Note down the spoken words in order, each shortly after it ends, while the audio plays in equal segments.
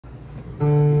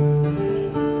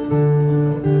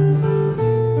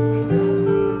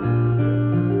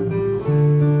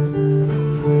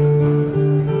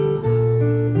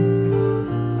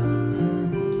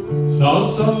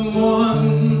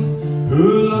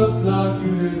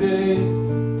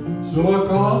So I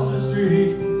crossed the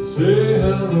street to say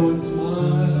hello and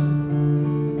smile.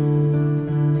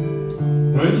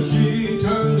 When she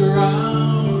turned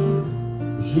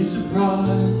around, was she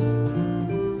surprised?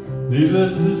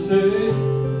 Needless to say,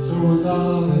 so was I.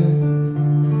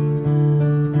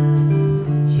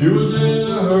 She was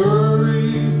in a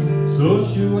hurry, so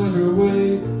she went her way,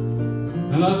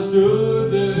 and I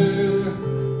stood there,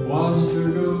 watched her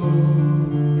go.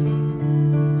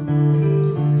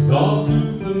 It's all too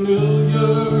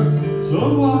familiar, so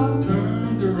I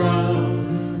turned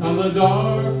around, and the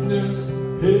darkness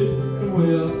hid the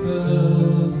way I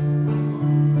felt.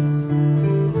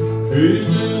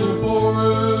 Trees in a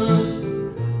forest,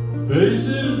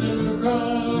 faces in a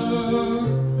crowd,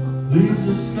 leaves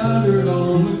are scattered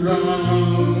on the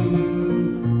ground.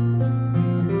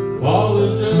 Fall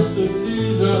is just a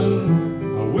season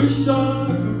I wish I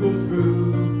could go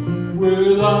through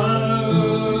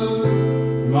without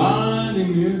reminding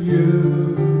me of you.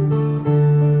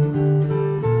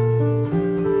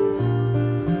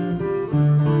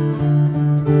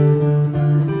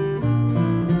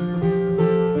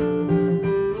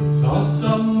 Saw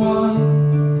someone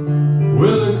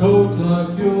with a coat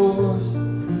like yours,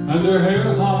 and her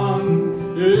hair hung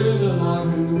in a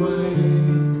likened way.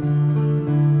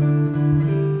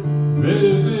 May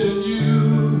have been you,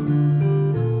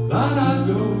 that I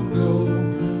don't know,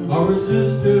 or a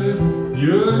sister,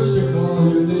 yours to call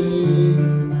your name.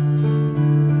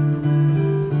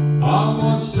 I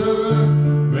watched her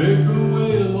make her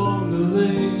way along the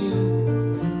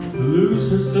lane, to lose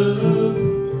herself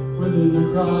within the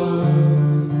crowd.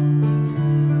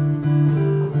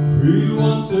 Free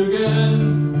once again,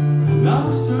 and now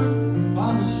stood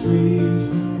on the street,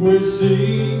 which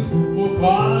seemed more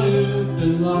quiet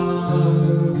than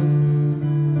loud.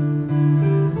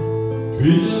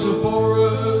 Trees in the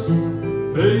forest,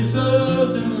 faces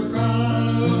in the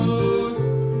crowd,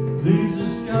 leaves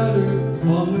are scattered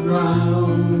on the ground.